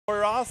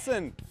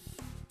Cory-Rawson,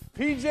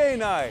 PJ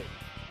night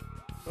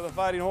for the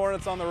Fighting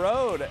Hornets on the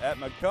road at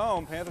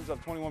McComb. Panthers up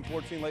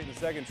 21-14 late in the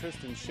second.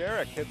 Tristan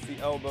Sherrick hits the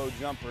elbow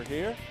jumper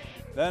here.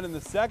 Then in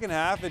the second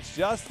half, it's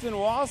Justin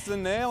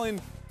Wasson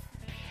nailing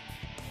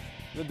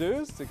the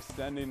deuce,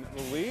 extending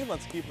the lead.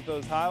 Let's keep with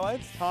those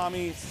highlights.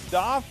 Tommy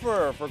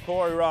Stauffer for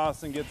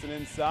Cory-Rawson gets it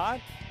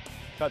inside,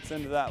 cuts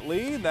into that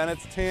lead. Then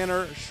it's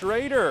Tanner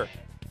Schrader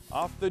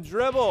off the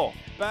dribble,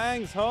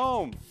 bangs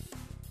home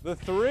the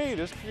three,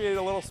 just created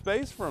a little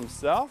space for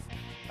himself.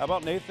 How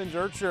about Nathan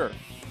Jercher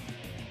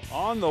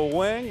on the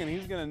wing, and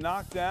he's going to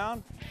knock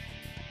down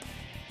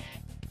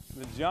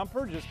the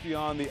jumper just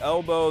beyond the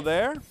elbow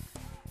there.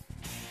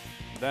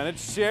 Then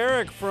it's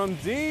Sherrick from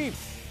deep,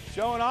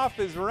 showing off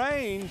his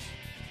range.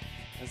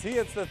 As he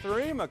hits the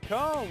three,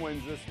 McComb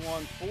wins this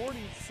one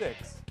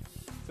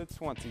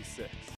 46-26.